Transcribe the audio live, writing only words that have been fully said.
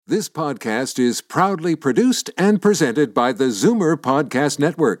This podcast is proudly produced and presented by the Zoomer Podcast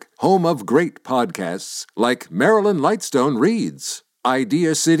Network, home of great podcasts like Marilyn Lightstone Reads,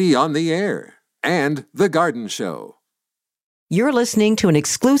 Idea City on the Air, and The Garden Show. You're listening to an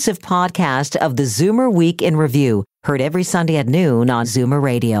exclusive podcast of the Zoomer Week in Review, heard every Sunday at noon on Zoomer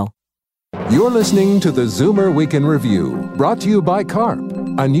Radio. You're listening to the Zoomer Week in Review, brought to you by CARP,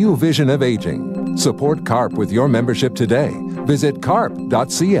 a new vision of aging. Support CARP with your membership today. Visit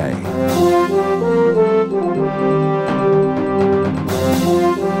carp.ca.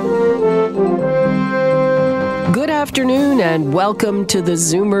 Good afternoon and welcome to the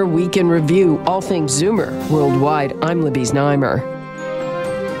Zoomer Week in Review, all things Zoomer worldwide. I'm Libby Znaimer.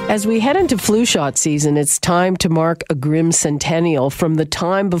 As we head into flu shot season, it's time to mark a grim centennial from the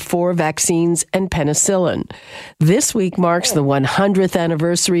time before vaccines and penicillin. This week marks the 100th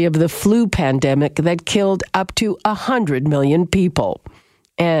anniversary of the flu pandemic that killed up to 100 million people.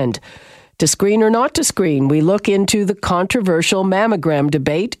 And to screen or not to screen, we look into the controversial mammogram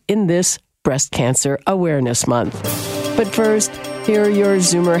debate in this Breast Cancer Awareness Month. But first, here are your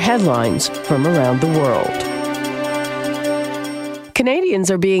Zoomer headlines from around the world. Canadians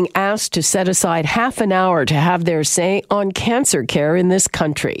are being asked to set aside half an hour to have their say on cancer care in this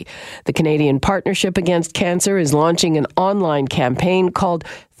country. The Canadian Partnership Against Cancer is launching an online campaign called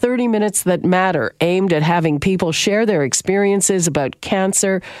 30 Minutes That Matter, aimed at having people share their experiences about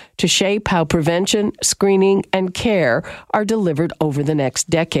cancer to shape how prevention, screening, and care are delivered over the next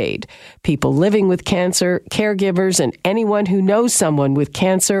decade. People living with cancer, caregivers, and anyone who knows someone with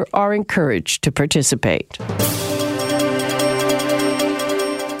cancer are encouraged to participate.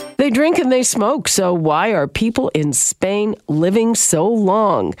 They drink and they smoke, so why are people in Spain living so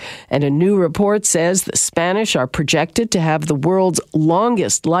long? And a new report says the Spanish are projected to have the world's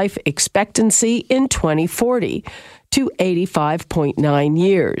longest life expectancy in 2040 to 85.9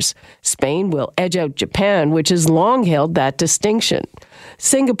 years. Spain will edge out Japan, which has long held that distinction.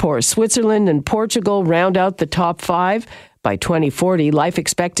 Singapore, Switzerland, and Portugal round out the top five. By 2040, life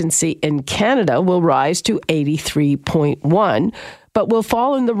expectancy in Canada will rise to 83.1, but will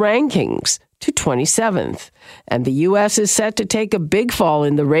fall in the rankings to 27th. And the U.S. is set to take a big fall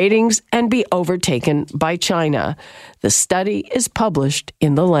in the ratings and be overtaken by China. The study is published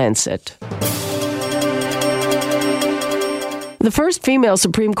in The Lancet. The first female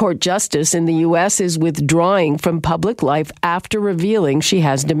Supreme Court justice in the U.S. is withdrawing from public life after revealing she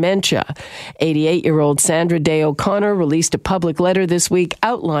has dementia. 88-year-old Sandra Day O'Connor released a public letter this week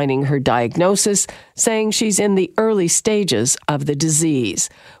outlining her diagnosis, saying she's in the early stages of the disease.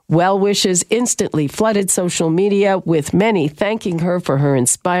 Well wishes instantly flooded social media, with many thanking her for her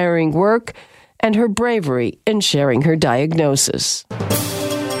inspiring work and her bravery in sharing her diagnosis.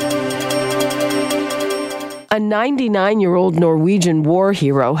 A 99-year-old Norwegian war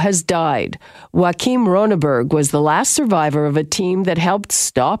hero has died. Joachim Ronneberg was the last survivor of a team that helped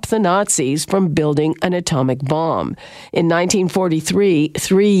stop the Nazis from building an atomic bomb. In 1943,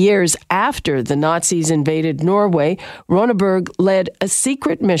 3 years after the Nazis invaded Norway, Ronneberg led a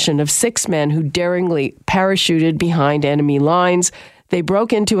secret mission of 6 men who daringly parachuted behind enemy lines. They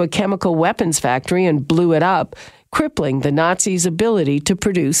broke into a chemical weapons factory and blew it up, crippling the Nazis' ability to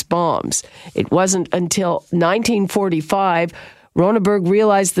produce bombs. It wasn't until 1945 Ronneberg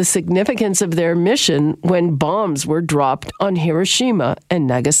realized the significance of their mission when bombs were dropped on Hiroshima and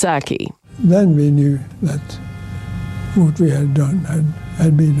Nagasaki. Then we knew that what we had done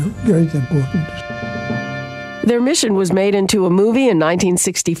had been of great importance. Their mission was made into a movie in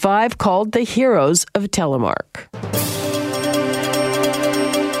 1965 called The Heroes of Telemark.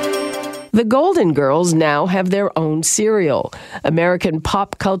 The Golden Girls now have their own cereal. American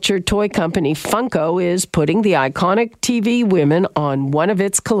pop culture toy company Funko is putting the iconic TV women on one of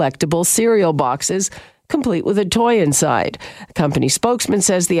its collectible cereal boxes, complete with a toy inside. The company spokesman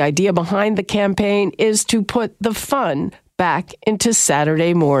says the idea behind the campaign is to put the fun back into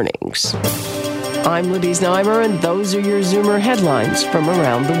Saturday mornings. I'm Libby Znaimer, and those are your Zoomer headlines from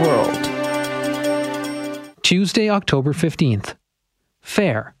around the world. Tuesday, October 15th.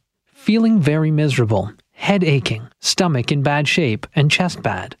 Fair. Feeling very miserable, head aching, stomach in bad shape, and chest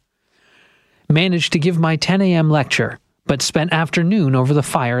bad. Managed to give my 10 a.m. lecture, but spent afternoon over the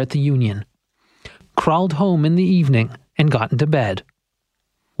fire at the Union. Crawled home in the evening and got into bed.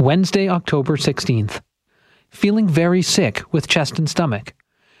 Wednesday, October 16th. Feeling very sick with chest and stomach.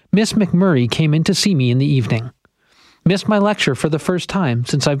 Miss McMurray came in to see me in the evening. Missed my lecture for the first time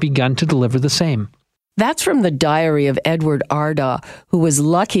since I've begun to deliver the same. That's from the diary of Edward Ardaugh, who was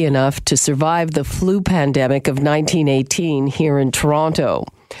lucky enough to survive the flu pandemic of 1918 here in Toronto.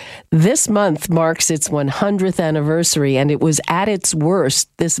 This month marks its 100th anniversary, and it was at its worst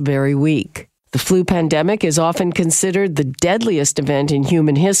this very week. The flu pandemic is often considered the deadliest event in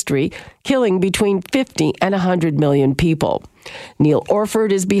human history, killing between 50 and 100 million people. Neil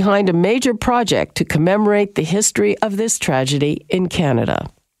Orford is behind a major project to commemorate the history of this tragedy in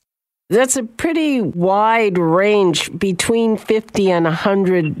Canada. That's a pretty wide range, between 50 and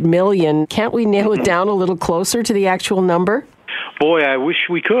 100 million. Can't we nail it down a little closer to the actual number? Boy, I wish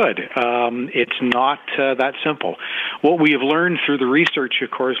we could. It's not that simple. What we have learned through the research,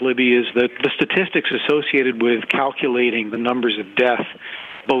 of course, Libby, is that the statistics associated with calculating the numbers of death,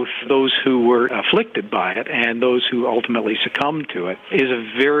 both those who were afflicted by it and those who ultimately succumbed to it, is a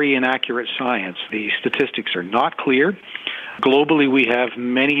very inaccurate science. The statistics are not clear. Globally, we have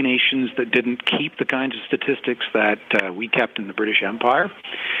many nations that didn't keep the kinds of statistics that we kept in the British Empire.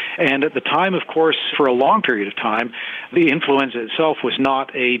 And at the time, of course, for a long period of time, the influenza itself was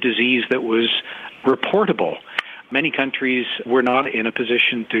not a disease that was reportable. Many countries were not in a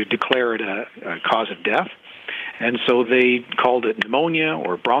position to declare it a cause of death. And so they called it pneumonia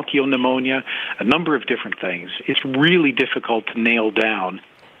or bronchial pneumonia, a number of different things. It's really difficult to nail down.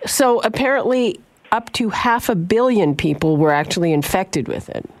 So apparently up to 500 million people were actually infected with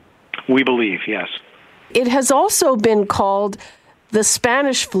it. We believe, yes. It has also been called the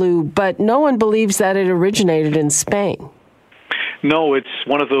Spanish flu, but no one believes that it originated in Spain. No, it's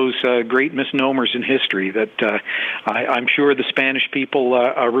one of those great misnomers in history that I'm sure the Spanish people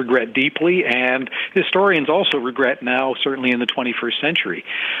regret deeply, and historians also regret now, certainly in the 21st century.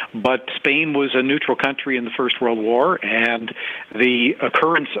 But Spain was a neutral country in the First World War, and the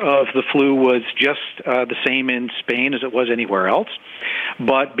occurrence of the flu was just the same in Spain as it was anywhere else.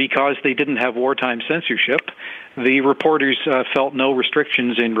 But because they didn't have wartime censorship, the reporters felt no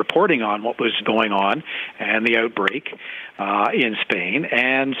restrictions in reporting on what was going on and the outbreak in Spain.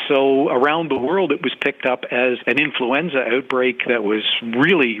 And so around the world, it was picked up as an influenza outbreak that was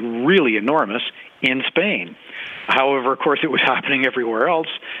really, really enormous in Spain. However, of course, it was happening everywhere else.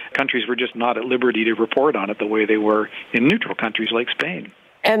 Countries were just not at liberty to report on it the way they were in neutral countries like Spain.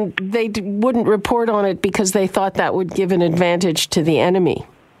 And they wouldn't report on it because they thought that would give an advantage to the enemy.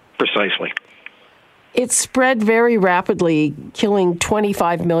 Precisely. It spread very rapidly, killing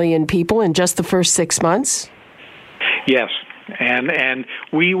 25 million people in just the first 6 months? Yes. And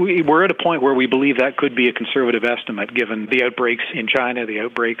we're at a point where we believe that could be a conservative estimate, given the outbreaks in China, the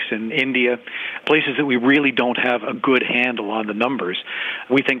outbreaks in India, places that we really don't have a good handle on the numbers.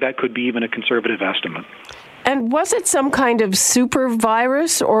 We think that could be even a conservative estimate. And was it some kind of super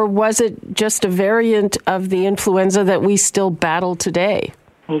virus, or was it just a variant of the influenza that we still battle today?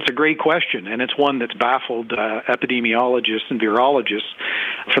 Well, it's a great question, and it's one that's baffled epidemiologists and virologists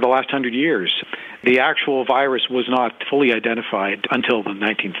for the last 100 years. The actual virus was not fully identified until the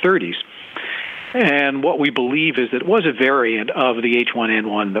 1930s. And what we believe is that it was a variant of the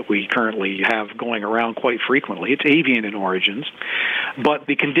H1N1 that we currently have going around quite frequently. It's avian in origins. But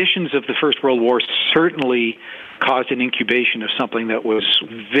the conditions of the First World War certainly caused an incubation of something that was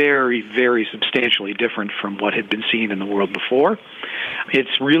very, very substantially different from what had been seen in the world before.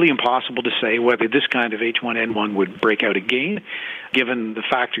 It's really impossible to say whether this kind of H1N1 would break out again, given the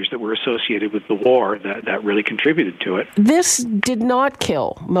factors that were associated with the war that really contributed to it. This did not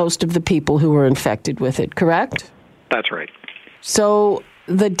kill most of the people who were infected with it, correct? That's right. So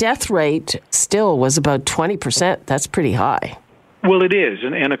the death rate still was about 20%. That's pretty high. Well, it is.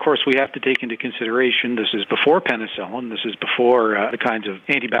 And of course, we have to take into consideration this is before penicillin. This is before the kinds of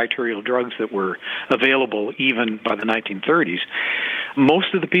antibacterial drugs that were available even by the 1930s.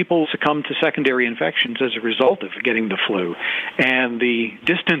 Most of the people succumbed to secondary infections as a result of getting the flu. And the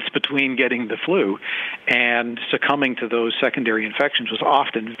distance between getting the flu and succumbing to those secondary infections was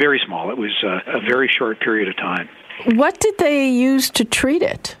often very small. It was a very short period of time. What did they use to treat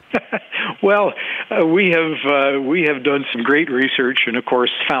it? Well, we have done some great research and, of course,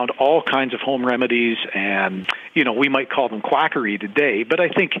 found all kinds of home remedies, and, we might call them quackery today, but I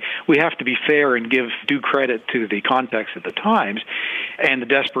think we have to be fair and give due credit to the context of the times and the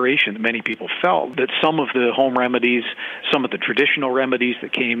desperation that many people felt that some of the home remedies, some of the traditional remedies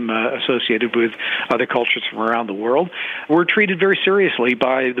that came associated with other cultures from around the world were treated very seriously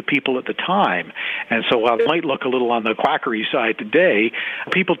by the people at the time. And so while it might look a little on the quackery side today,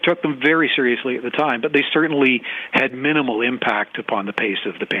 people took them very seriously at the time, but they certainly had minimal impact upon the pace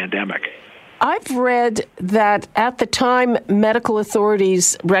of the pandemic. I've read that at the time, medical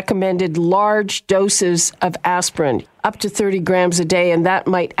authorities recommended large doses of aspirin, up to 30 grams a day, and that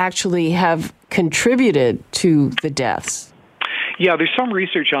might actually have contributed to the deaths. Yeah, there's some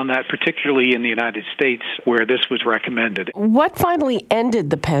research on that, particularly in the United States, where this was recommended. What finally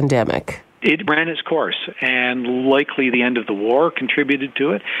ended the pandemic? It ran its course, and likely the end of the war contributed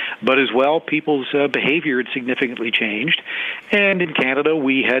to it, but as well, people's behavior had significantly changed. And in Canada,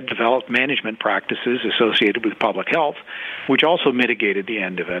 we had developed management practices associated with public health, which also mitigated the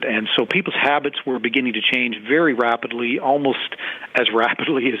end of it. And so people's habits were beginning to change very rapidly, almost as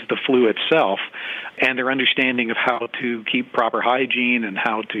rapidly as the flu itself, and their understanding of how to keep proper hygiene and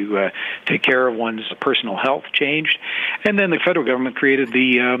how to take care of one's personal health changed. And then the federal government created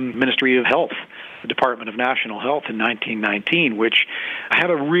the Ministry of Health, the Department of National Health in 1919, which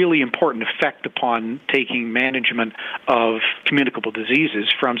had a really important effect upon taking management of communicable diseases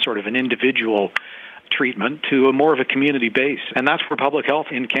from sort of an individual treatment to a more of a community base. And that's where public health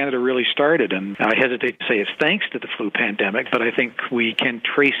in Canada really started. And I hesitate to say it's thanks to the flu pandemic, but I think we can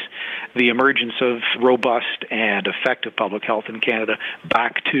trace the emergence of robust and effective public health in Canada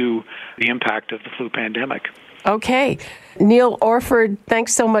back to the impact of the flu pandemic. Okay. Neil Orford,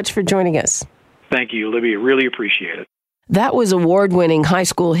 thanks so much for joining us. Thank you, Olivia. Really appreciate it. That was award-winning high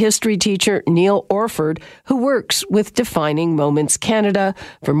school history teacher Neil Orford, who works with Defining Moments Canada.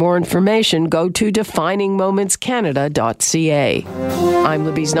 For more information, go to definingmomentscanada.ca. I'm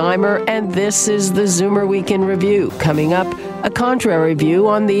Libby Znaimer, and this is the Zoomer Week in Review. Coming up, a contrary view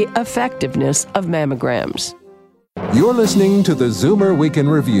on the effectiveness of mammograms. You're listening to the Zoomer Week in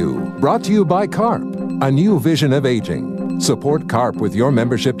Review, brought to you by CARP, a new vision of aging. Support CARP with your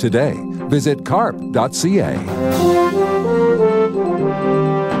membership today. Visit carp.ca.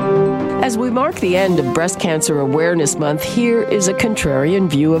 As we mark the end of Breast Cancer Awareness Month, here is a contrarian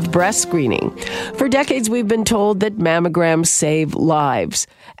view of breast screening. For decades, we've been told that mammograms save lives.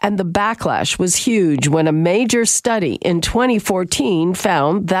 And the backlash was huge when a major study in 2014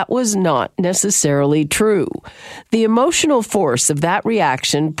 found that was not necessarily true. The emotional force of that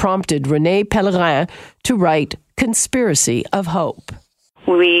reaction prompted Renee Pellerin to write Conspiracy of Hope.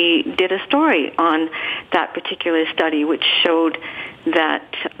 We did a story on that particular study, which showed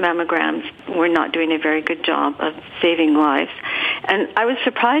that mammograms were not doing a very good job of saving lives. And I was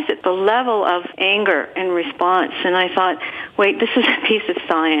surprised at the level of anger in response. And I thought, wait, this is a piece of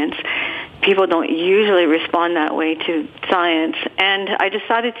science. People don't usually respond that way to science. And I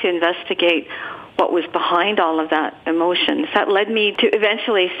decided to investigate what was behind all of that emotion. That led me to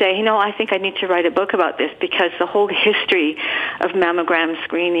eventually say, I think I need to write a book about this, because the whole history of mammogram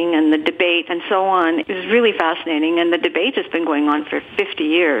screening and the debate and so on is really fascinating, and the debate has been going on for 50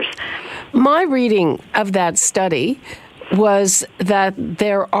 years. My reading of that study was that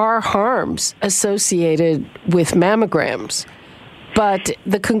there are harms associated with mammograms, but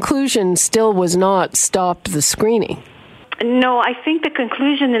the conclusion still was not stop the screening. No, I think the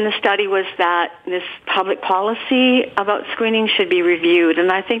conclusion in the study was that this public policy about screening should be reviewed,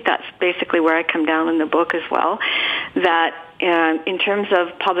 and I think that's basically where I come down in the book as well, that in terms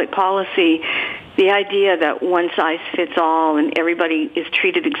of public policy, the idea that one size fits all and everybody is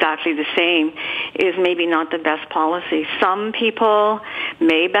treated exactly the same is maybe not the best policy. Some people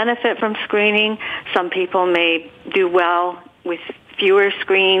may benefit from screening. Some people may do well with fewer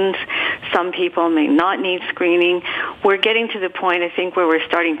screens. Some people may not need screening. We're getting to the point, I think, where we're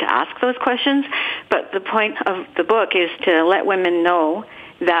starting to ask those questions. But the point of the book is to let women know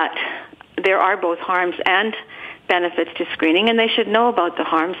that there are both harms and benefits to screening, and they should know about the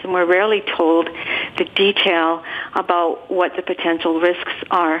harms. And we're rarely told the detail about what the potential risks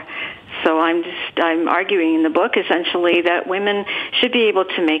are. So I'm arguing in the book, essentially, that women should be able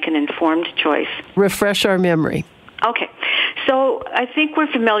to make an informed choice. Refresh our memory. Okay. So I think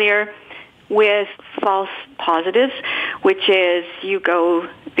we're familiar with false positives, which is you go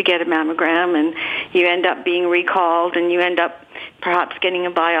to get a mammogram and you end up being recalled and you end up perhaps getting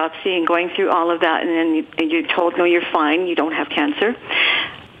a biopsy and going through all of that, and then you're told, no, you're fine, you don't have cancer.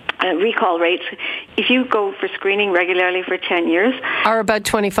 Recall rates, if you go for screening regularly for 10 years, are about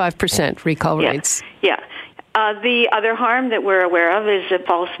 25% recall rates. Yeah. The other harm that we're aware of is a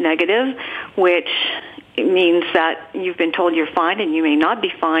false negative, which means that you've been told you're fine and you may not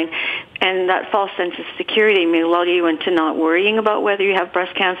be fine, and that false sense of security may lull you into not worrying about whether you have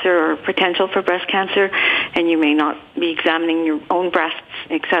breast cancer or potential for breast cancer, and you may not be examining your own breasts,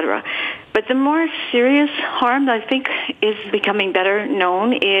 etc. But the more serious harm that I think is becoming better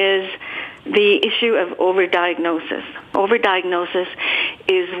known is the issue of overdiagnosis. Overdiagnosis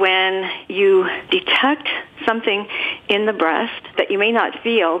is when you detect something in the breast that you may not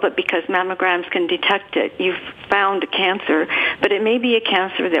feel, but because mammograms can detect it, you've found a cancer, but it may be a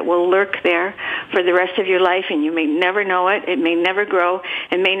cancer that will lurk there for the rest of your life, and you may never know it, it may never grow,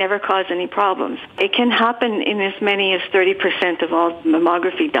 and may never cause any problems. It can happen in as many as 30% of all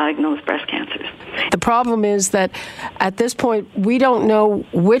mammography-diagnosed breast cancers. The problem is that at this point, we don't know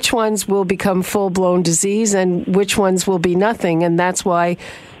which ones will become full-blown disease and which ones will be nothing, and that's why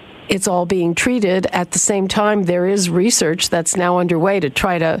it's all being treated. At the same time, there is research that's now underway to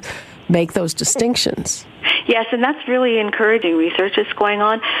try to make those distinctions. Yes, and that's really encouraging research that's going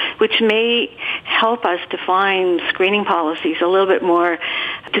on, which may help us define screening policies a little bit more,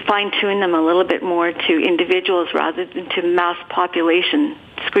 to fine-tune them a little bit more to individuals rather than to mass population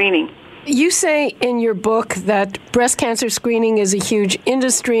screening. You say in your book that breast cancer screening is a huge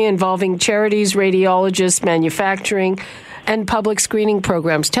industry involving charities, radiologists, manufacturing, and public screening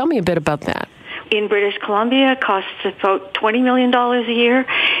programs. Tell me a bit about that. In British Columbia, it costs about $20 million a year.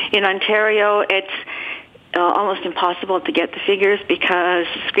 In Ontario, it's almost impossible to get the figures because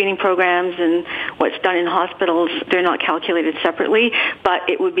screening programs and what's done in hospitals, they're not calculated separately, but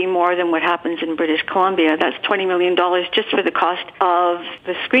it would be more than what happens in British Columbia. That's $20 million just for the cost of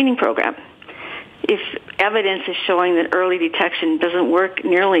the screening program. If evidence is showing that early detection doesn't work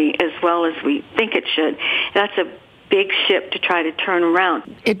nearly as well as we think it should, that's a big ship to try to turn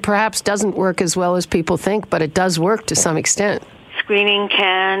around. It perhaps doesn't work as well as people think, but it does work to some extent. Screening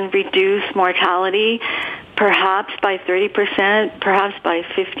can reduce mortality perhaps by 30%, perhaps by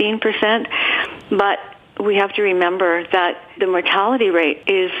 15%, but we have to remember that the mortality rate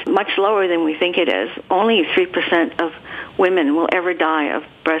is much lower than we think it is. Only 3% of women will ever die of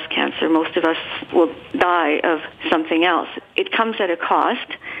breast cancer. Most of us will die of something else. It comes at a cost,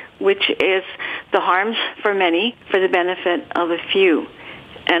 which is the harms for many for the benefit of a few.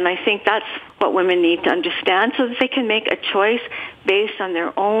 And I think that's what women need to understand so that they can make a choice based on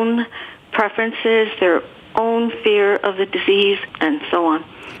their own preferences, their own fear of the disease, and so on.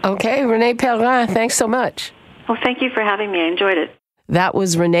 Okay, Renee Pellerin, thanks so much. Well, thank you for having me. I enjoyed it. That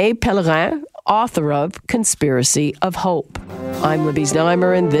was Renee Pellerin, author of Conspiracy of Hope. I'm Libby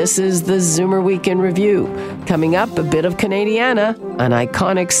Znaimer, and this is the Zoomer Week in Review. Coming up, a bit of Canadiana. An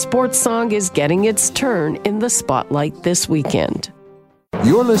iconic sports song is getting its turn in the spotlight this weekend.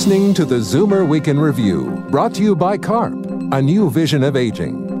 You're listening to the Zoomer Week in Review, brought to you by CARP, a new vision of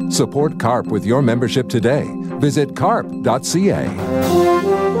aging. Support CARP with your membership today. Visit carp.ca.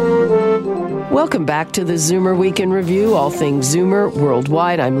 Welcome back to the Zoomer Week in Review, all things Zoomer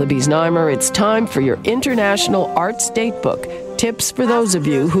worldwide. I'm Libby Znaimer. It's time for your International Arts Datebook. Tips for those of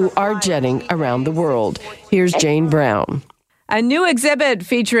you who are jetting around the world. Here's Jane Brown. A new exhibit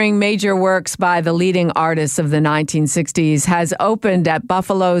featuring major works by the leading artists of the 1960s has opened at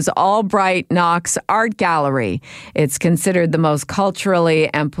Buffalo's Albright Knox Art Gallery. It's considered the most culturally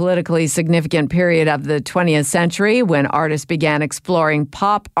and politically significant period of the 20th century, when artists began exploring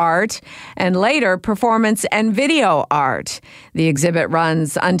pop art and later performance and video art. The exhibit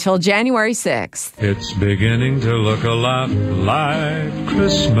runs until January 6th. It's beginning to look a lot like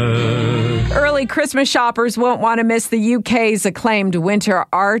Christmas. Early Christmas shoppers won't want to miss the UK's acclaimed winter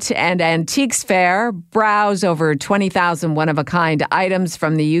art and antiques fair. Browse over 20,000 one-of-a-kind items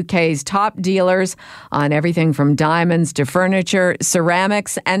from the UK's top dealers on everything from diamonds to furniture,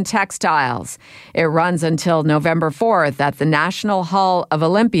 ceramics, and textiles. It runs until November 4th at the National Hall of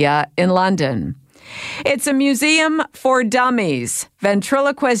Olympia in London. It's a museum for dummies.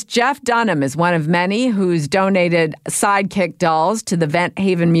 Ventriloquist Jeff Dunham is one of many who's donated sidekick dolls to the Vent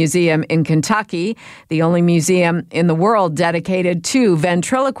Haven Museum in Kentucky, the only museum in the world dedicated to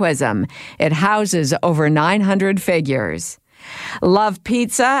ventriloquism. It houses over 900 figures. Love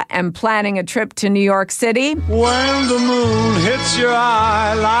pizza and planning a trip to New York City? When the moon hits your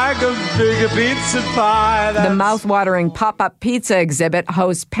eye like a big pizza pie. The mouth-watering pop-up pizza exhibit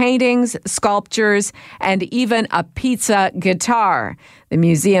hosts paintings, sculptures, and even a pizza guitar. The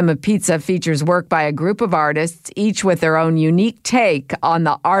Museum of Pizza features work by a group of artists, each with their own unique take on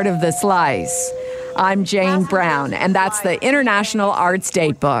the art of the slice. I'm Jane Brown, and that's the International Arts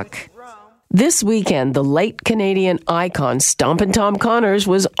Datebook. This weekend, the late Canadian icon Stompin' Tom Connors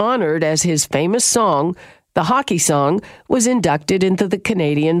was honored as his famous song, the hockey song, was inducted into the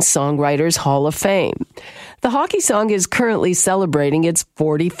Canadian Songwriters Hall of Fame. The hockey song is currently celebrating its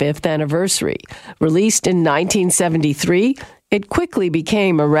 45th anniversary. Released in 1973, it quickly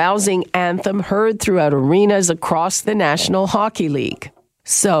became a rousing anthem heard throughout arenas across the National Hockey League.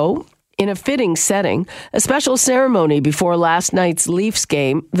 So, In a fitting setting, a special ceremony before last night's Leafs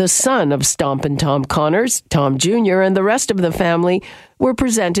game, the son of Stompin' Tom Connors, Tom Jr., and the rest of the family were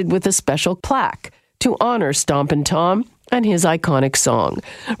presented with a special plaque to honor Stompin' Tom and his iconic song.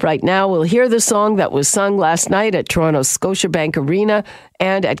 Right now, we'll hear the song that was sung last night at Toronto's Scotiabank Arena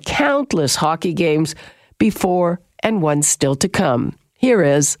and at countless hockey games before and one still to come. Here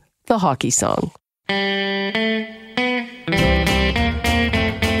is the hockey song.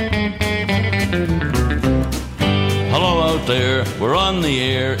 Hello out there, we're on the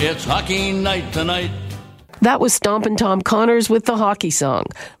air, it's hockey night tonight. That was Stompin' Tom Connors with the hockey song.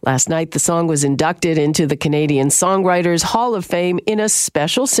 Last night, the song was inducted into the Canadian Songwriters Hall of Fame in a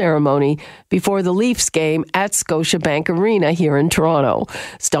special ceremony before the Leafs game at Scotiabank Arena here in Toronto.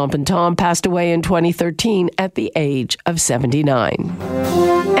 Stompin' Tom passed away in 2013 at the age of 79.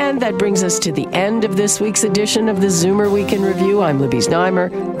 And that brings us to the end of this week's edition of the Zoomer Week in Review. I'm Libby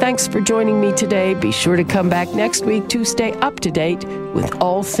Znaimer. Thanks for joining me today. Be sure to come back next week to stay up to date with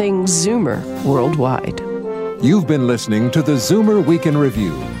all things Zoomer worldwide. You've been listening to the Zoomer Week in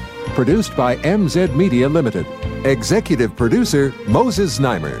Review, produced by MZ Media Limited. Executive producer Moses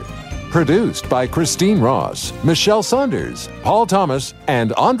Znaimer. Produced by Christine Ross, Michelle Saunders, Paul Thomas,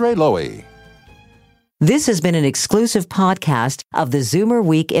 and Andre Lowy. This has been an exclusive podcast of the Zoomer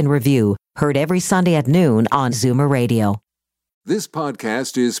Week in Review, heard every Sunday at noon on Zoomer Radio. This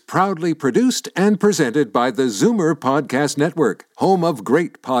podcast is proudly produced and presented by the Zoomer Podcast Network, home of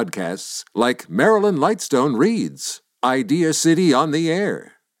great podcasts like Marilyn Lightstone Reads, Idea City on the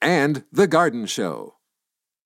Air, and The Garden Show.